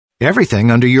Everything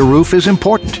under your roof is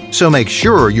important, so make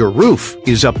sure your roof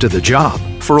is up to the job.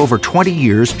 For over 20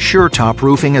 years, SureTop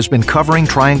Roofing has been covering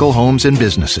Triangle homes and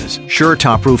businesses.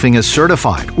 SureTop Roofing is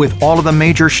certified with all of the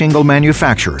major shingle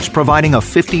manufacturers, providing a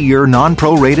 50-year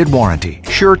non-prorated warranty.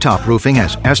 SureTop Roofing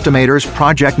has estimators,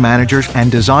 project managers,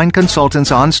 and design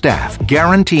consultants on staff,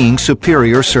 guaranteeing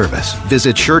superior service.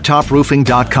 Visit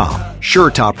SureTopRoofing.com.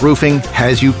 SureTop Roofing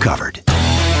has you covered.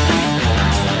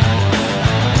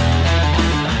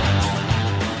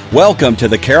 Welcome to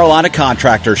the Carolina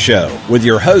Contractor Show with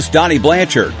your host, Donnie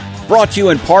Blanchard, brought to you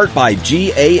in part by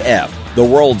GAF, the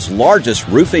world's largest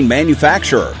roofing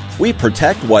manufacturer. We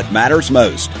protect what matters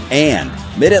most. And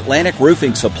Mid-Atlantic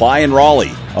Roofing Supply in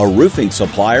Raleigh, a roofing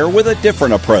supplier with a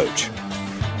different approach.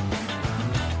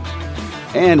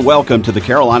 And welcome to the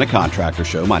Carolina Contractor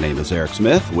Show. My name is Eric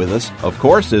Smith. With us, of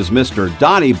course, is Mr.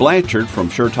 Donnie Blanchard from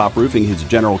SureTop Roofing. He's a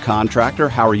general contractor.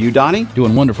 How are you, Donnie?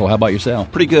 Doing wonderful. How about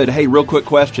yourself? Pretty good. Hey, real quick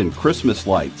question. Christmas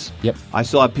lights. Yep. I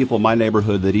still have people in my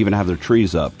neighborhood that even have their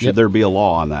trees up. Should there be a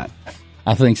law on that?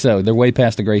 I think so. They're way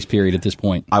past the grace period at this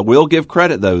point. I will give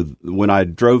credit, though. When I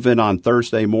drove in on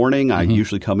Thursday morning, I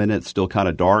usually come in, it's still kind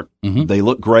of dark. They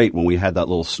look great when we had that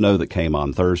little snow that came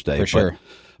on Thursday. For sure.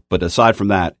 But aside from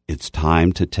that, it's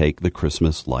time to take the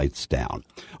Christmas lights down.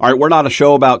 All right, we're not a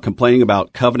show about complaining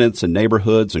about covenants and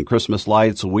neighborhoods and Christmas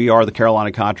lights. We are the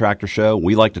Carolina Contractor Show.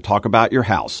 We like to talk about your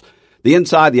house, the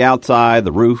inside, the outside,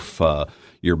 the roof,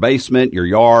 your basement, your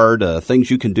yard,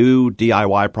 things you can do,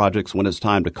 DIY projects when it's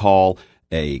time to call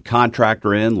a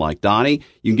contractor in like Donnie.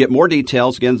 You can get more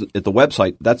details, again, at the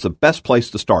website. That's the best place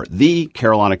to start,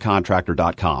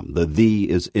 thecarolinacontractor.com. The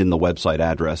is in the website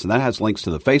address, and that has links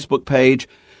to the Facebook page,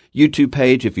 YouTube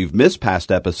page. If you've missed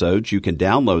past episodes, you can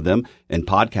download them in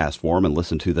podcast form and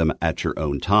listen to them at your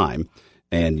own time.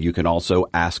 And you can also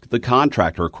ask the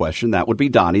contractor a question. That would be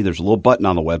Donnie. There's a little button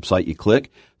on the website. You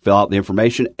click, fill out the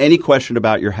information. Any question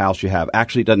about your house you have.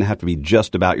 Actually, it doesn't have to be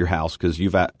just about your house because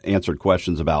you've answered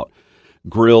questions about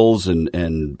grills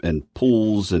and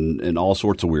pools and all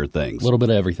sorts of weird things. A little bit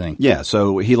of everything. Yeah,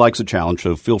 so he likes a challenge,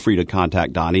 so feel free to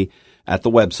contact Donnie at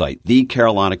the website,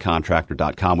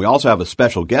 thecarolinacontractor.com. We also have a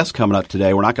special guest coming up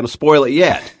today. We're not going to spoil it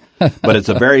yet, but it's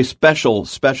a very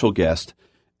special guest.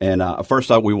 And first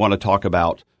up, we want to talk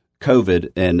about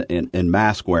COVID and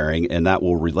mask wearing, and that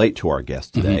will relate to our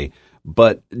guest today.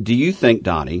 But do you think,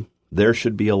 Donnie, there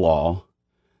should be a law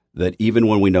that even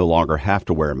when we no longer have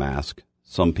to wear a mask,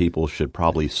 some people should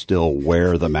probably still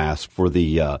wear the mask for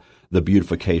the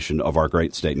beautification of our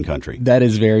great state and country? That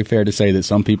is very fair to say that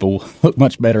some people look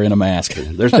much better in a mask.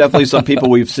 There's definitely some people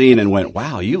we've seen and went,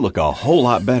 wow, you look a whole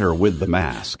lot better with the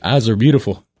mask. Eyes are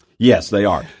beautiful. Yes, they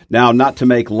are. Now, not to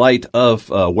make light of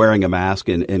wearing a mask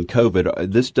and COVID,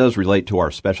 this does relate to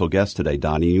our special guest today,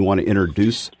 Donnie. You want to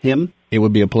introduce him? It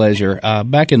would be a pleasure.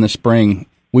 Back in the spring,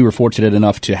 we were fortunate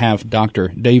enough to have Dr.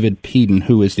 David Peden,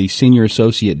 who is the Senior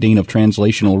Associate Dean of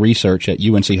Translational Research at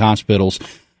UNC Hospitals.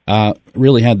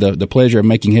 Really had the pleasure of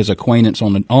making his acquaintance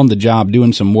on the job,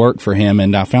 doing some work for him,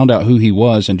 and I found out who he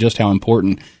was and just how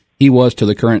important he was to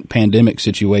the current pandemic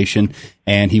situation.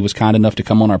 And he was kind enough to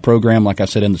come on our program, like I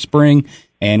said, in the spring,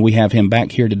 and we have him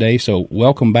back here today. So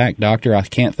welcome back, Doctor. I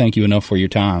can't thank you enough for your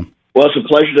time. Well, it's a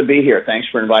pleasure to be here. Thanks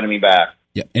for inviting me back.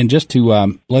 Yeah, and just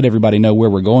to let everybody know where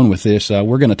we're going with this,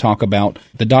 we're going to talk about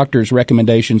the doctor's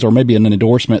recommendations or maybe an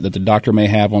endorsement that the doctor may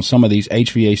have on some of these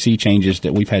HVAC changes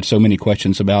that we've had so many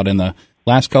questions about in the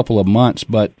last couple of months.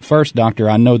 But first, Doctor,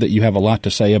 I know that you have a lot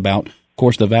to say about, of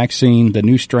course, the vaccine, the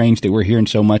new strains that we're hearing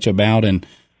so much about, and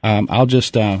I'll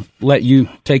just let you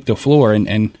take the floor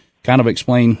and kind of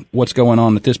explain what's going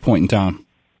on at this point in time.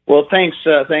 Well, thanks,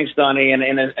 Donnie, and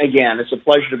again, it's a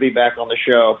pleasure to be back on the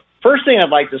show. First thing I'd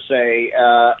like to say,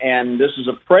 and this is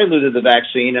a prelude to the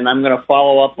vaccine, and I'm going to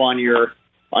follow up on your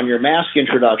mask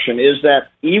introduction, is that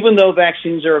even though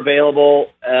vaccines are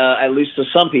available, at least to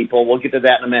some people, we'll get to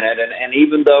that in a minute, and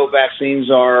even though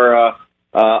vaccines are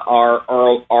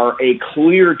a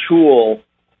clear tool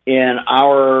in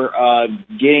our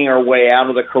getting our way out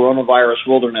of the coronavirus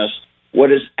wilderness,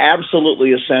 what is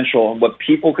absolutely essential and what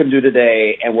people can do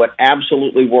today and what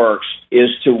absolutely works is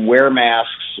to wear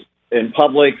masks in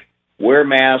public. Wear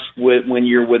masks when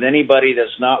you're with anybody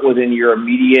that's not within your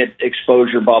immediate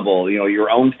exposure bubble, your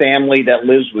own family that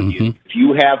lives with you. If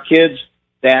you have kids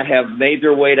that have made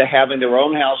their way to having their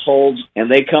own households and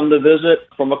they come to visit,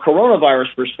 from a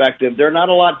coronavirus perspective, they're not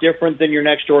a lot different than your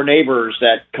next-door neighbors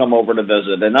that come over to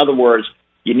visit. In other words,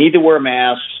 you need to wear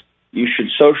masks. You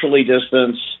should socially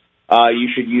distance. You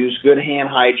should use good hand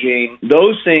hygiene.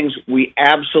 Those things we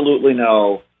absolutely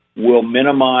know will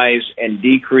minimize and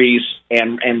decrease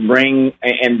and bring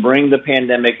the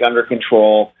pandemic under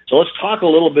control. So let's talk a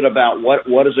little bit about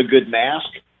what is a good mask.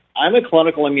 I'm a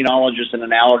clinical immunologist and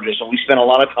an allergist, and we spend a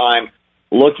lot of time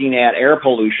looking at air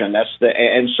pollution.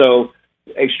 And so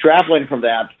extrapolating from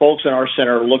that, folks in our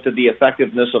center looked at the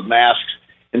effectiveness of masks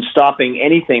in stopping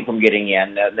anything from getting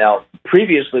in. Now,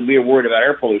 previously we were worried about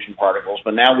air pollution particles,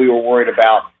 but now we were worried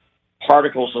about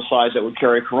particles the size that would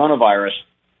carry coronavirus.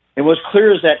 And what's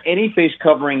clear is that any face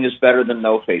covering is better than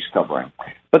no face covering.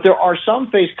 But there are some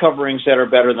face coverings that are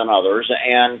better than others,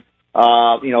 and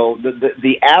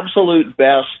the absolute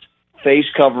best face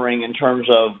covering in terms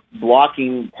of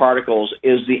blocking particles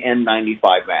is the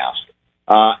N95 mask.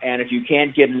 And if you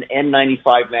can't get an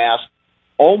N95 mask,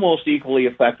 almost equally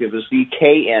effective is the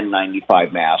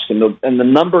KN95 mask. And the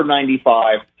number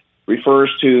 95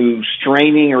 refers to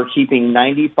straining or keeping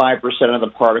 95% of the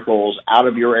particles out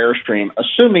of your airstream,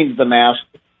 assuming the mask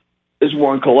is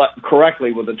worn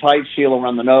correctly with a tight seal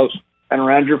around the nose and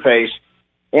around your face,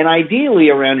 and ideally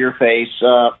around your face.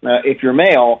 If you're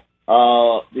male,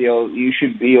 you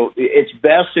should be. It's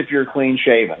best if you're clean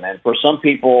shaven, and for some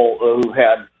people who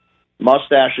had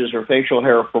mustaches or facial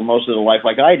hair for most of their life,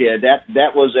 like I did,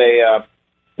 that was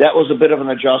a bit of an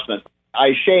adjustment.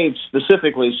 I shaved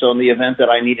specifically so in the event that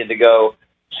I needed to go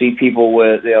see people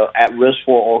with at risk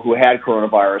for or who had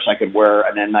coronavirus, I could wear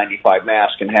an N95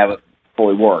 mask and have it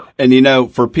fully work. And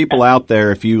for people out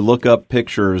there, if you look up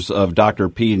pictures of Dr.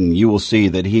 Peden, you will see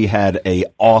that he had a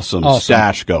awesome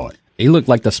stash going. He looked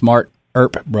like the smart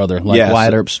Earp brother,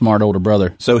 Wyatt Earp's smart older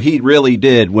brother. So he really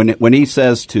did. When he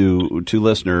says to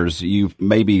listeners, you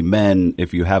maybe men,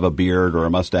 if you have a beard or a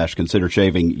mustache, consider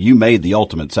shaving. You made the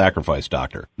ultimate sacrifice,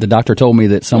 Doctor. The doctor told me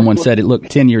that someone said it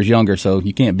looked 10 years younger, so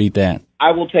you can't beat that.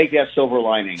 I will take that silver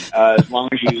lining as long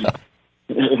as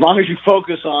you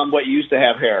focus on what used to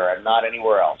have hair and not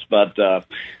anywhere else. But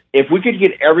if we could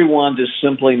get everyone to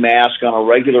simply mask on a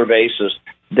regular basis,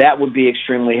 that would be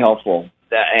extremely helpful.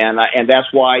 And that's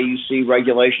why you see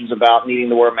regulations about needing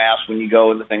to wear masks when you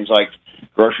go into things like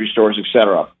grocery stores, et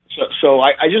cetera. So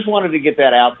I just wanted to get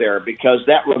that out there because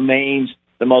that remains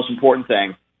the most important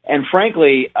thing. And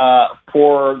frankly,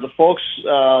 for the folks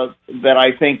that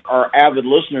I think are avid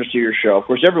listeners to your show, of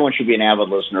course, everyone should be an avid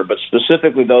listener, but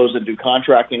specifically those that do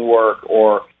contracting work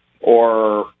or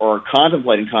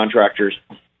contemplating contractors,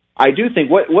 I do think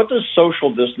what does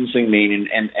social distancing mean,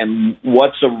 and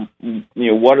what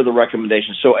are the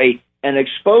recommendations? So an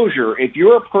exposure. If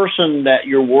you're a person that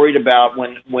you're worried about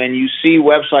when you see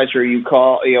websites or you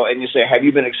call and you say, have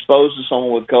you been exposed to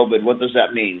someone with COVID? What does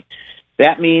that mean?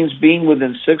 That means being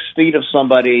within 6 feet of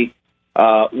somebody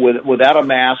without a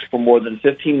mask for more than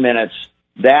 15 minutes.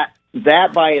 That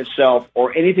by itself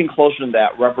or anything closer than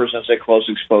that represents a close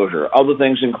exposure. Other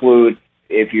things include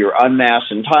if you're unmasked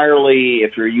entirely,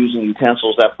 if you're using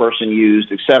utensils that person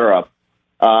used, etc.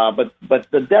 But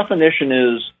the definition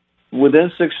is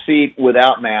within 6 feet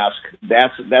without mask.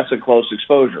 That's a close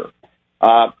exposure.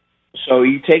 So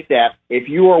you take that. If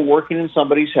you are working in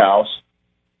somebody's house,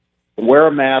 wear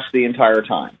a mask the entire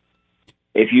time.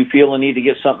 If you feel a need to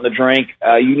get something to drink,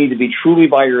 you need to be truly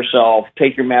by yourself.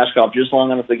 Take your mask off just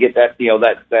long enough to get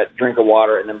that drink of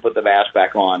water, and then put the mask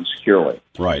back on securely.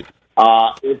 Right.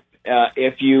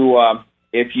 If you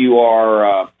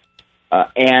are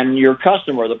and your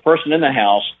customer, the person in the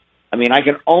house, I mean, I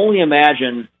can only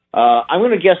imagine. I'm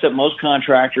going to guess that most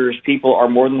contractors, people are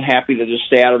more than happy to just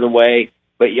stay out of the way.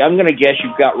 But I'm going to guess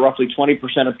you've got roughly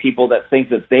 20% of people that think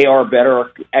that they are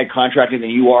better at contracting than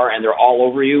you are, and they're all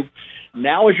over you.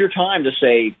 Now is your time to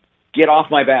say, get off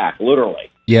my back,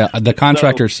 literally. Yeah, the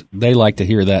contractors, they like to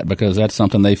hear that because that's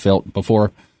something they felt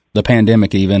before the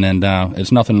pandemic even, and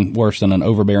it's nothing worse than an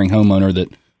overbearing homeowner that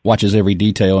watches every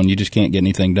detail and you just can't get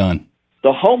anything done.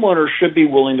 The homeowner should be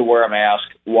willing to wear a mask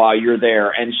while you're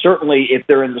there, and certainly if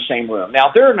they're in the same room. Now,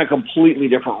 if they're in a completely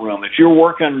different room, if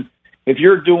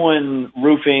you're doing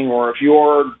roofing or if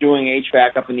you're doing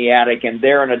HVAC up in the attic and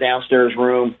they're in a downstairs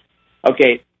room,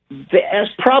 okay,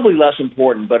 that's probably less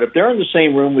important. But if they're in the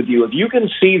same room with you, if you can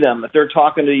see them, if they're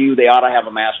talking to you, they ought to have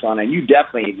a mask on, and you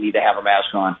definitely need to have a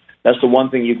mask on. That's the one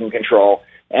thing you can control.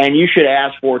 And you should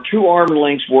ask for 2 arm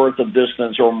lengths worth of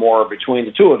distance or more between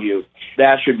the two of you.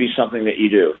 That should be something that you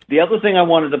do. The other thing I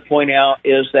wanted to point out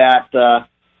is that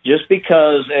just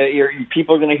because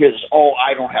people are going to hear this,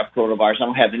 I don't have coronavirus, I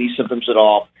don't have any symptoms at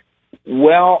all.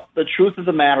 Well, the truth of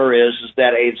the matter is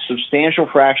that a substantial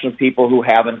fraction of people who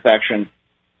have infection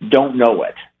don't know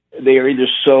it. They are either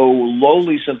so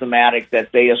lowly symptomatic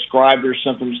that they ascribe their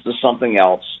symptoms to something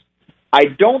else, I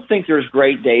don't think there's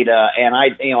great data, and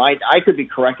I could be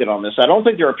corrected on this. I don't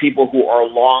think there are people who are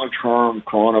long-term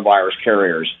coronavirus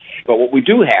carriers. But what we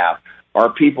do have are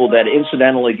people that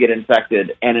incidentally get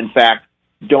infected and, in fact,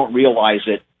 don't realize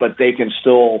it, but they can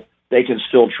still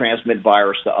transmit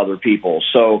virus to other people.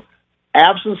 So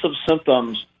absence of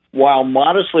symptoms, while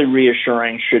modestly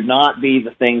reassuring, should not be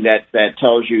the thing that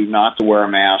tells you not to wear a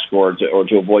mask or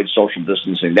to avoid social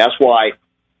distancing. That's why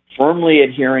firmly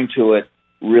adhering to it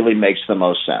really makes the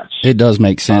most sense. It does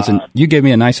make sense. And you gave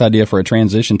me a nice idea for a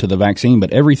transition to the vaccine,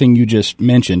 but everything you just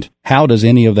mentioned, how does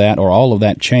any of that or all of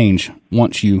that change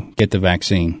once you get the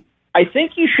vaccine? I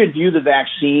think you should view the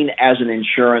vaccine as an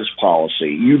insurance policy.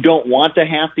 You don't want to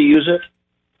have to use it.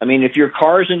 I mean, if your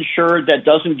car is insured, that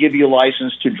doesn't give you a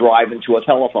license to drive into a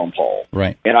telephone pole.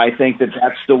 Right. And I think that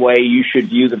that's the way you should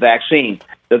view the vaccine.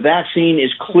 The vaccine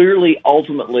is clearly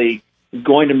ultimately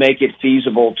going to make it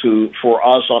feasible for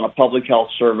us on a public health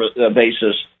service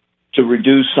basis to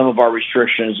reduce some of our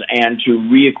restrictions and to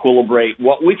re-equilibrate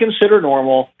what we consider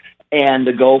normal and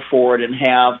to go forward and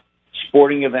have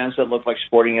sporting events that look like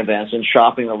sporting events and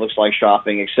shopping that looks like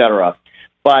shopping, et cetera.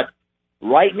 But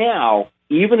right now,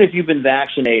 even if you've been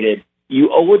vaccinated, you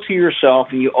owe it to yourself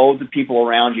and you owe the people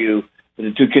around you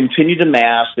to continue to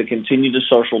mask, to continue to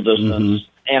social distance.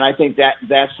 Mm-hmm. And I think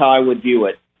that's how I would view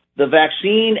it. The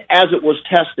vaccine, as it was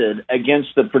tested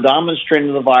against the predominant strain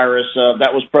of the virus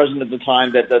that was present at the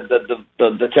time that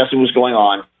the testing was going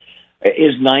on,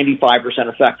 is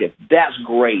 95% effective. That's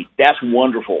great. That's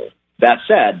wonderful. That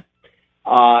said,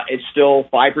 it's still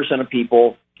 5% of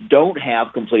people don't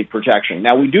have complete protection.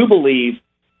 Now, we do believe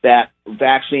that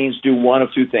vaccines do one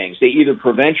of two things. They either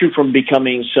prevent you from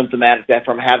becoming symptomatic,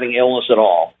 from having illness at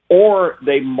all, or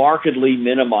they markedly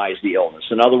minimize the illness.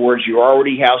 In other words, you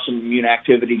already have some immune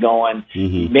activity going.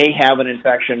 Mm-hmm. You may have an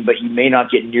infection, but you may not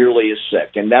get nearly as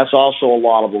sick. And that's also a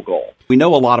laudable goal. We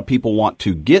know a lot of people want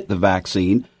to get the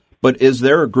vaccine, but is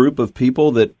there a group of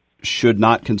people that should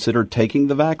not consider taking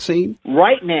the vaccine?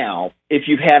 Right now, if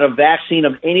you've had a vaccine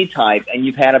of any type and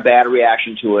you've had a bad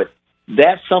reaction to it,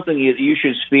 that's something that you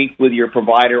should speak with your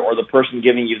provider or the person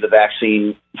giving you the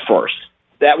vaccine first.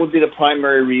 That would be the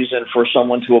primary reason for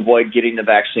someone to avoid getting the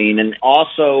vaccine. And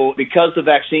also, because the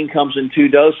vaccine comes in 2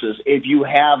 doses, if you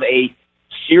have a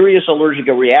serious allergic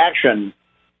reaction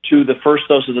to the first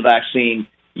dose of the vaccine,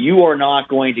 you are not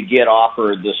going to get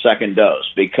offered the second dose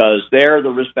because there the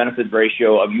risk-benefit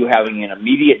ratio of you having an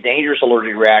immediate dangerous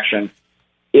allergic reaction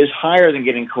is higher than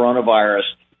getting coronavirus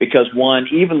because, 1,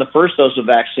 even the first dose of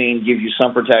vaccine gives you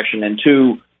some protection, and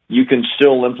 2, you can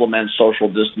still implement social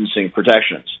distancing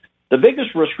protections. The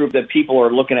biggest risk group that people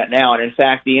are looking at now, and in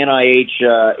fact the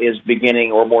NIH is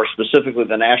beginning, or more specifically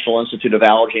the National Institute of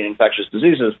Allergy and Infectious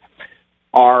Diseases,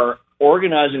 are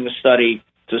organizing a study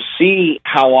to see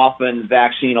how often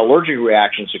vaccine allergic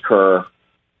reactions occur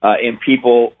in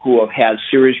people who have had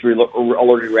serious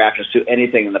allergic reactions to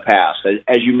anything in the past.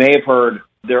 As you may have heard,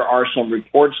 there are some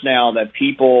reports now that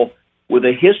people with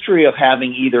a history of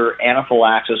having either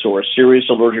anaphylaxis or a serious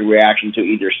allergic reaction to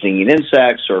either stinging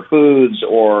insects or foods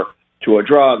or to a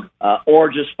drug, or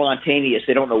just spontaneous,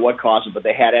 they don't know what caused it, but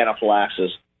they had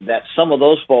anaphylaxis, that some of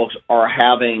those folks are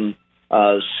having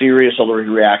serious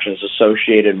allergic reactions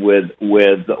associated with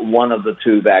one of the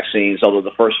 2 vaccines, although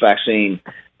the first vaccine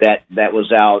that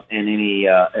was out in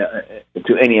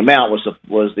to any amount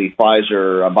was the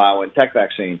Pfizer BioNTech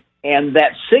vaccine. And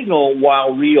that signal,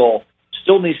 while real,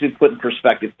 still needs to be put in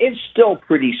perspective. It's still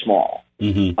pretty small.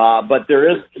 Mm-hmm. But there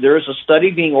is a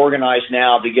study being organized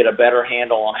now to get a better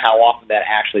handle on how often that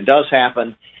actually does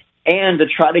happen and to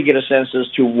try to get a sense as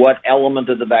to what element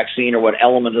of the vaccine or what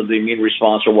element of the immune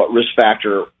response or what risk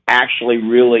factor actually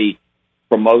really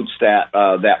promotes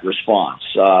that response.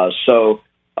 So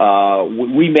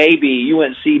we may be,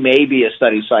 UNC may be a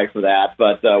study site for that,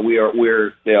 but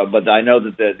but I know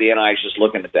that the NIH is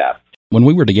looking at that. When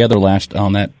we were together last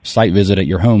on that site visit at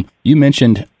your home, you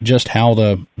mentioned just how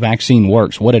the vaccine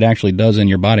works, what it actually does in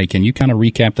your body. Can you kind of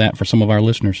recap that for some of our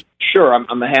listeners? Sure,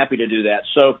 I'm happy to do that.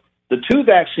 So the 2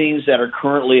 vaccines that are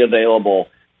currently available,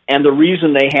 and the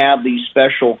reason they have these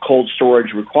special cold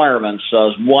storage requirements,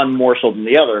 one more so than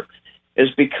the other, is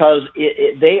because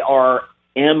they are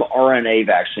mRNA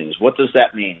vaccines. What does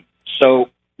that mean? So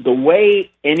the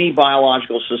way any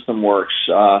biological system works,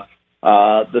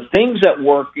 the things that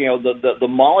work, the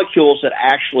molecules that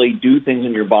actually do things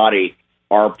in your body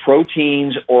are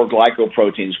proteins or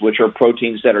glycoproteins, which are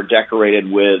proteins that are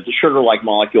decorated with sugar-like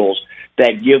molecules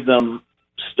that give them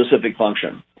specific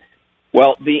function.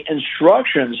 Well, the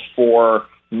instructions for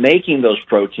making those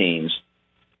proteins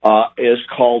is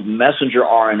called messenger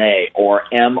RNA or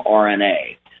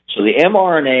mRNA. So the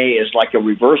mRNA is like a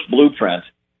reverse blueprint,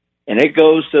 and it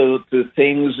goes to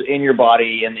things in your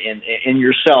body and in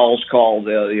your cells called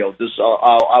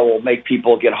I will make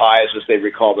people get high as they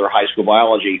recall their high school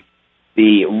biology.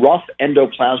 The rough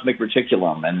endoplasmic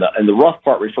reticulum, and the rough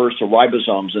part refers to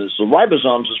ribosomes. And so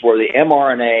ribosomes is where the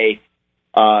mRNA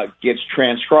gets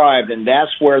transcribed, and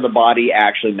that's where the body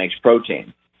actually makes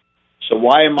protein. So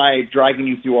why am I dragging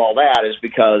you through all that? Is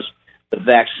because the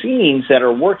vaccines that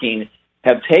are working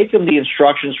have taken the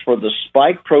instructions for the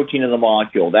spike protein in the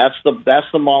molecule. That's the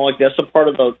molecule. That's the part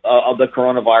of the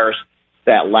coronavirus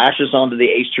that lashes onto the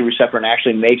ACE2 receptor and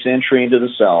actually makes entry into the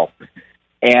cell.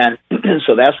 And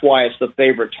so that's why it's the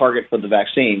favorite target for the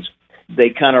vaccines.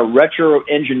 They kind of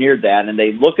retro-engineered that, and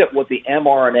they look at what the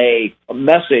mRNA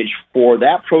message for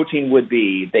that protein would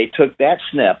be. They took that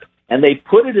SNP, and they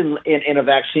put it in a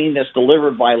vaccine that's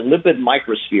delivered by lipid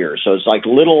microspheres. So it's like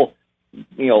little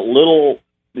oil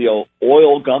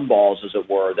gumballs, as it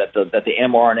were, that the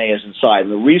mRNA is inside.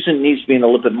 And the reason it needs to be in the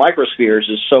lipid microspheres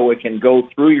is so it can go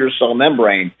through your cell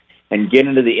membrane and get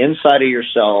into the inside of your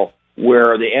cell,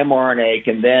 where the mRNA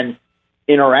can then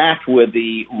interact with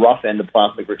the rough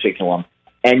endoplasmic reticulum,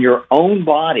 and your own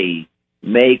body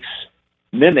mimics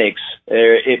the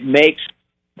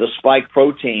spike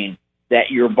protein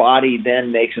that your body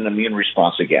then makes an immune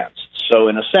response against. So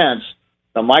in a sense,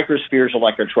 the microspheres are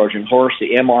like a Trojan horse.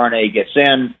 The mRNA gets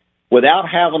in without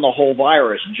having the whole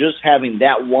virus, just having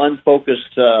that one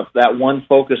focused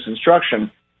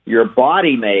instruction. Your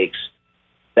body makes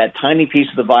that tiny piece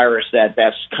of the virus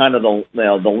that's kind of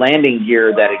the landing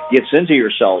gear that it gets into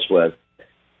your cells with,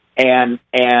 and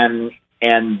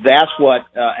that's what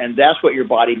your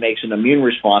body makes an immune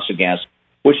response against,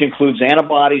 which includes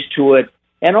antibodies to it,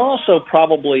 and also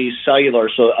probably cellular.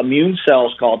 So immune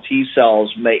cells called T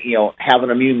cells have an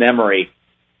immune memory.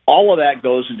 All of that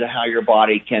goes into how your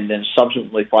body can then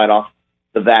subsequently fight off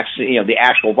the vaccine, the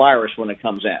actual virus when it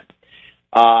comes in.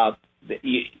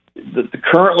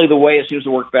 Currently, the way it seems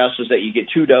to work best is that you get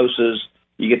 2 doses.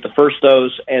 You get the first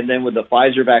dose, and then with the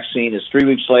Pfizer vaccine, it's 3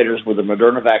 weeks later. With the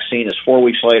Moderna vaccine, it's 4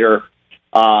 weeks later.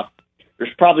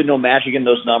 There's probably no magic in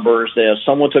those numbers.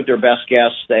 Someone took their best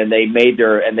guess, and they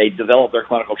developed their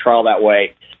clinical trial that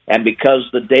way. And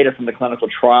because the data from the clinical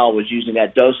trial was using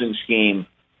that dosing scheme,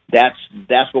 that's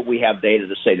what we have data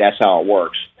to say that's how it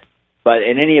works. But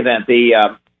in any event,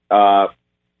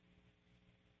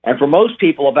 and for most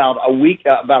people, about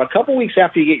a couple weeks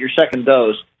after you get your second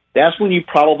dose, that's when you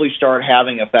probably start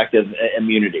having effective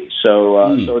immunity.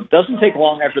 So it doesn't take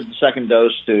long after the second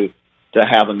dose to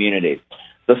have immunity.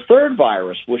 The third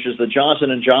virus, which is the Johnson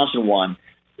 & Johnson one,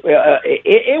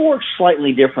 it works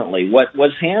slightly differently. What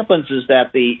happens is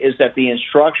that the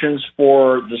instructions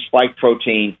for the spike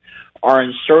protein are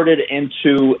inserted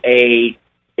into a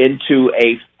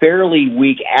fairly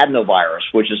weak adenovirus,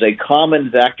 which is a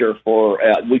common vector for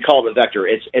we call it a vector.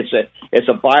 It's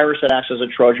a virus that acts as a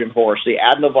Trojan horse. The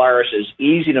adenovirus is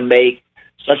easy to make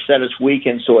such that it's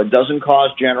weakened, so it doesn't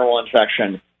cause general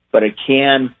infection, but it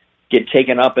can get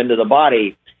taken up into the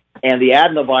body. And the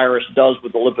adenovirus does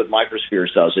what the lipid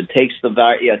microspheres does. It takes the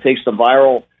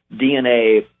viral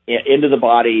DNA into the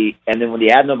body, and then when the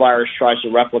adenovirus tries to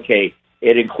replicate,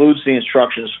 it includes the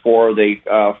instructions for the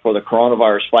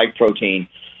coronavirus spike protein,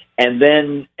 and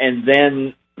then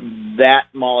that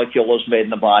molecule is made in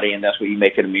the body, and that's what you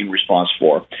make an immune response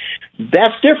for.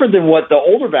 That's different than what the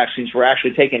older vaccines were,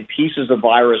 actually taking pieces of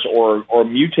virus or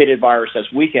mutated virus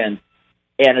that's weakened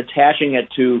and attaching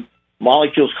it to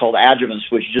molecules called adjuvants,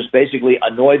 which just basically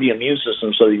annoy the immune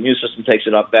system so the immune system takes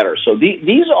it up better. So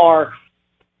these are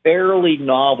fairly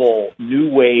novel new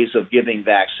ways of giving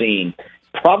vaccine.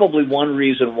 Probably one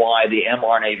reason why the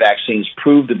mRNA vaccines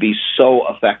proved to be so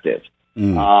effective.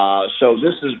 So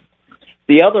this is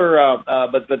the other,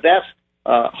 but that's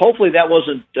hopefully that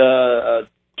wasn't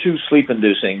too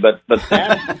sleep-inducing. But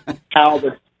that's how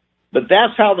the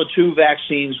two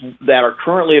vaccines that are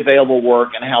currently available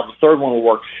work, and how the third one will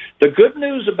work. The good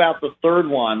news about the third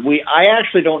one, I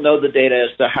actually don't know the data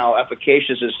as to how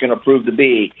efficacious it's going to prove to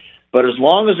be, but as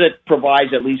long as it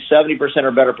provides at least 70%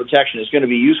 or better protection, it's going to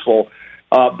be useful.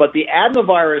 But the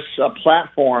adenovirus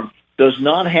platform does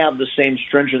not have the same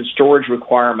stringent storage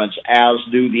requirements as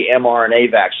do the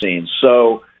mRNA vaccines.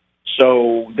 So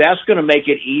that's going to make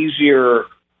it easier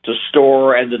to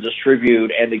store and to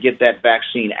distribute and to get that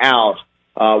vaccine out,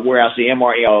 whereas the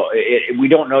mRNA, we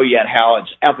don't know yet how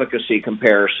its efficacy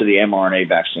compares to the mRNA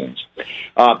vaccines.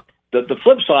 The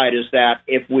flip side is that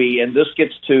and this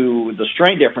gets to the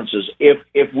strain differences,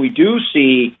 if we do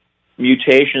see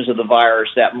mutations of the virus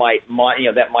that might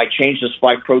change the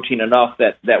spike protein enough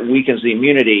that weakens the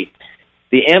immunity,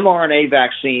 the mRNA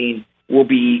vaccine will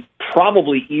be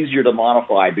probably easier to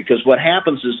modify, because what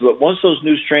happens is that once those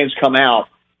new strains come out,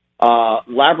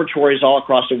 laboratories all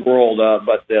across the world,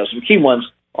 but some key ones,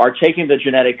 are taking the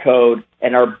genetic code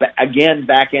and are, again,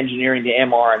 back engineering the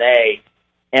mRNA.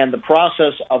 And the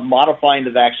process of modifying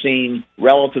the vaccine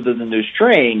relative to the new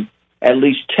strain, at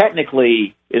least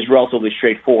technically, is relatively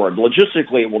straightforward.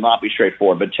 Logistically, it will not be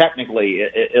straightforward, but technically,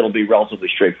 it'll be relatively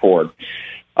straightforward.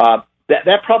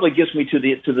 That probably gets me to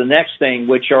the next thing,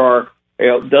 which are,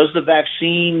 does the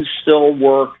vaccine still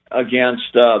work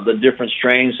against the different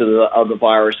strains of the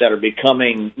virus that are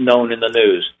becoming known in the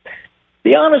news?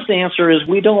 The honest answer is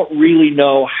we don't really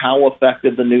know how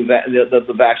effective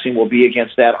the vaccine will be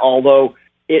against that, although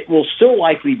it will still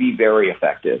likely be very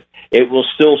effective. It will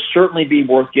still certainly be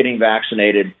worth getting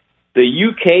vaccinated. The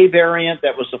UK variant,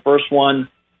 that was the first one,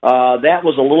 that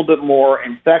was a little bit more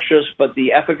infectious, but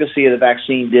the efficacy of the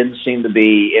vaccine didn't seem to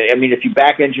be. I mean, if you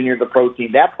back engineer the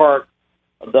protein, that part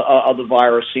of the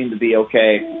virus seemed to be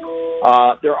okay.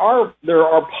 There are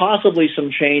possibly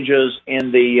some changes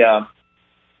in the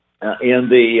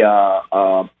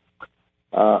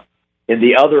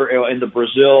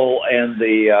Brazil and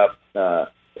the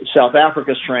South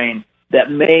Africa strain that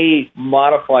may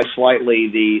modify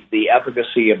slightly the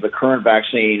efficacy of the current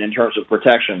vaccine in terms of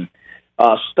protection.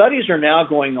 Studies are now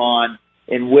going on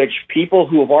in which people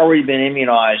who have already been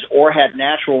immunized or had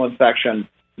natural infection,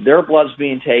 their blood's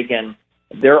being taken,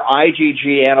 their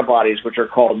IgG antibodies, which are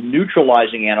called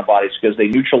neutralizing antibodies because they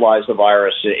neutralize the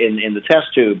virus in the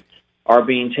test tube, are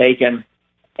being taken.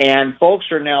 And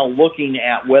folks are now looking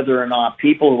at whether or not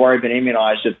people who have already been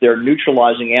immunized, if their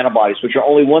neutralizing antibodies, which are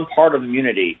only one part of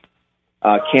immunity,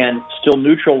 can still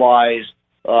neutralize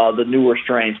the newer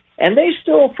strains. And they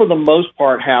still, for the most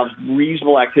part, have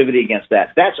reasonable activity against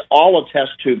that. That's all a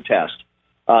test tube test.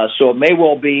 So it may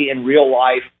well be in real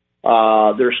life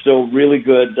there's still really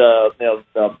good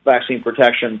vaccine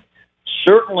protection.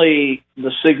 Certainly,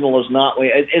 the signal is not.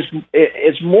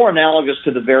 It's more analogous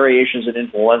to the variations in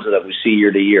influenza that we see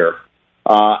year to year,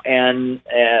 but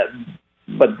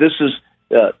this is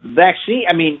vaccine.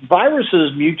 I mean,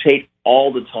 viruses mutate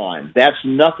all the time. That's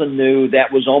nothing new.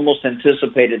 That was almost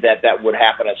anticipated that would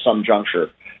happen at some juncture.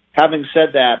 Having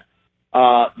said that,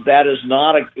 that is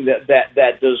not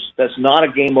that's not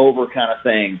a game over kind of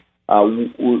thing.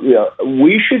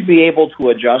 We should be able to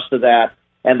adjust to that.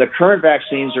 And the current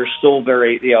vaccines are still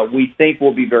we think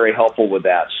will be very helpful with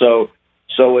that. So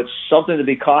it's something to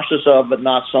be cautious of, but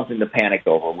not something to panic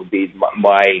over, would be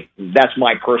that's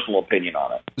my personal opinion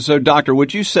on it. So, Doctor,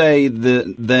 would you say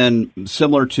that then,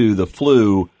 similar to the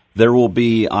flu, there will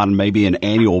be, on maybe an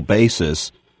annual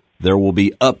basis, there will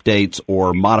be updates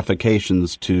or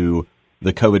modifications to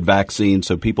the COVID vaccine,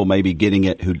 so people may be getting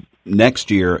it who next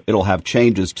year it'll have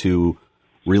changes to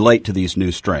relate to these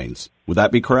new strains. Would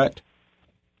that be correct?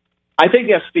 I think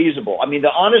that's feasible. I mean, the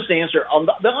honest answer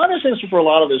for a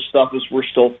lot of this stuff is we're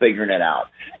still figuring it out.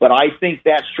 But I think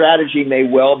that strategy may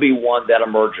well be one that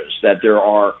emerges, that there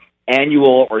are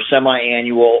annual or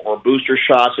semi-annual or booster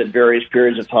shots at various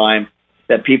periods of time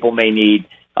that people may need,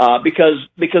 because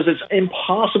it's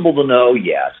impossible to know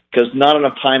yet, because not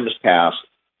enough time has passed,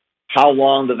 how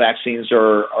long the vaccines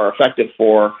are effective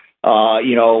for.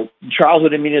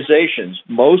 Childhood immunizations,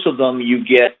 most of them you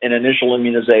get an initial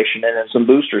immunization and then some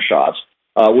booster shots,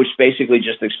 which basically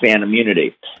just expand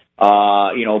immunity.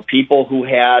 People who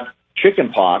had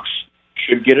chickenpox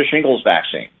should get a shingles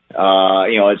vaccine.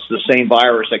 It's the same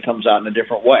virus that comes out in a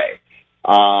different way.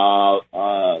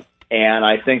 And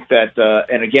I think that,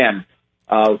 and again,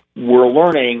 we're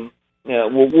learning,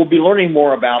 we'll be learning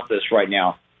more about this right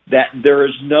now. That there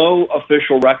is no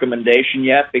official recommendation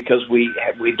yet because we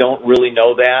don't really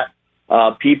know that.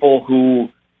 People who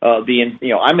I'm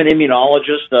an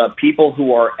immunologist. People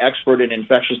who are expert in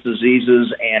infectious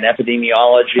diseases and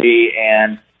epidemiology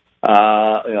and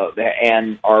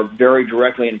are very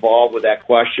directly involved with that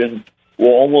question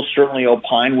will almost certainly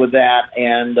opine with that.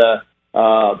 And the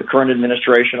current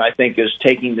administration, I think, is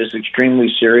taking this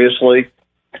extremely seriously.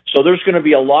 So there's going to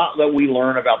be a lot that we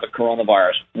learn about the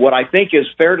coronavirus. What I think is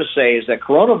fair to say is that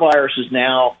coronavirus is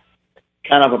now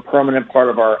kind of a permanent part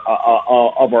of our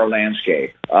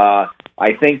landscape. I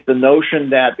think the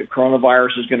notion that the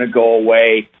coronavirus is going to go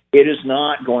away, it is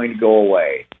not going to go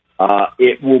away.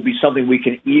 It will be something we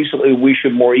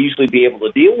should more easily be able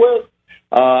to deal with.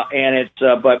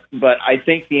 But I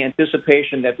think the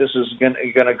anticipation that this is going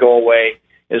to go away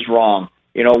is wrong.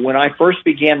 When I first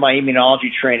began my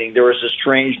immunology training, there was this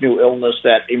strange new illness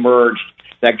that emerged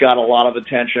that got a lot of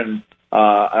attention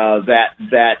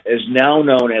that is now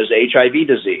known as HIV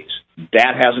disease.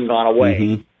 That hasn't gone away.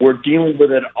 Mm-hmm. We're dealing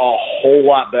with it a whole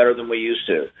lot better than we used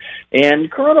to.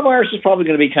 And coronavirus is probably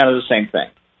going to be kind of the same thing.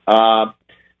 And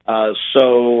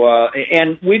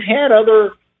we've had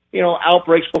other,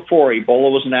 outbreaks before.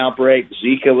 Ebola was an outbreak.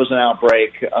 Zika was an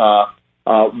outbreak.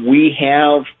 We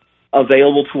have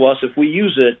available to us, if we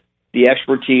use it, the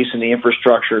expertise and the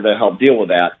infrastructure to help deal with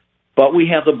that. But we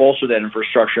have to bolster that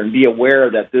infrastructure and be aware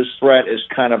that this threat is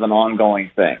kind of an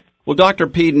ongoing thing. Well, Dr.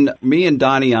 Peden, me and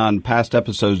Donnie on past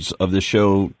episodes of this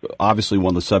show, obviously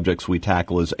one of the subjects we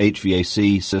tackle is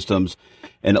HVAC systems,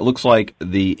 and it looks like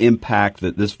the impact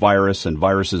that this virus and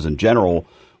viruses in general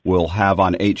will have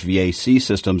on HVAC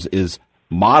systems is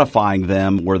modifying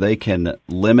them where they can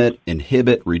limit,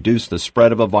 inhibit, reduce the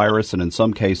spread of a virus, and in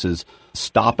some cases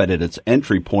stop it at its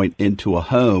entry point into a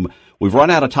home. We've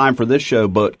run out of time for this show,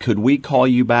 but could we call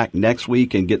you back next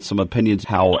week and get some opinions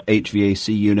how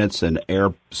HVAC units and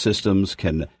air systems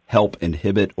can help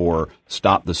inhibit or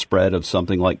stop the spread of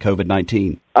something like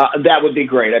COVID-19? That would be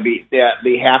great. I'd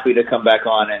be happy to come back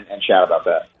on and chat about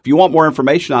that. If you want more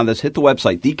information on this, hit the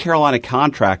website,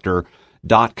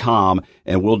 thecarolinacontractor.com,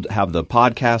 and we'll have the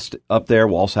podcast up there.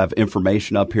 We'll also have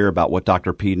information up here about what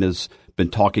Dr. Peden has been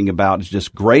talking about. It's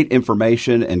just great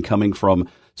information and coming from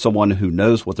someone who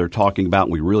knows what they're talking about,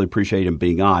 and we really appreciate him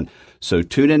being on. So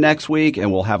tune in next week,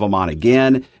 and we'll have him on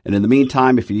again. And in the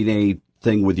meantime, if you need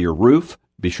anything with your roof,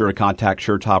 be sure to contact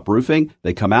SureTop Roofing.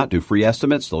 They come out, do free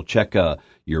estimates. They'll check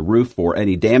your roof for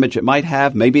any damage it might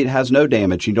have. Maybe it has no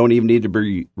damage. You don't even need to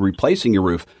be replacing your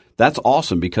roof. That's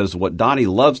awesome, because what Donnie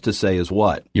loves to say is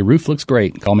what? Your roof looks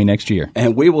great. Call me next year.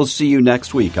 And we will see you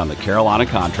next week on the Carolina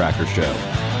Contractor Show.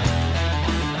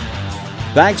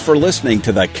 Thanks for listening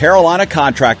to the Carolina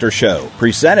Contractor Show,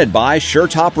 presented by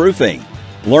SureTop Roofing.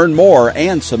 Learn more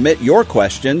and submit your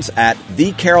questions at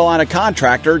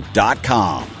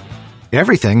thecarolinacontractor.com.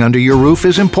 Everything under your roof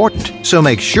is important, so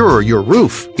make sure your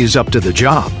roof is up to the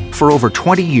job. For over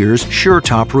 20 years,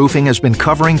 SureTop Roofing has been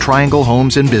covering Triangle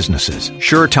homes and businesses.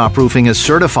 SureTop Roofing is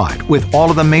certified with all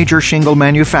of the major shingle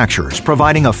manufacturers,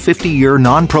 providing a 50-year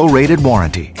non-prorated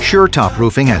warranty. SureTop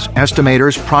Roofing has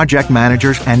estimators, project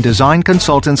managers, and design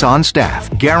consultants on staff,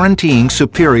 guaranteeing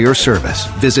superior service.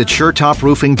 Visit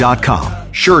SureTopRoofing.com.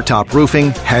 SureTop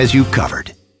Roofing has you covered.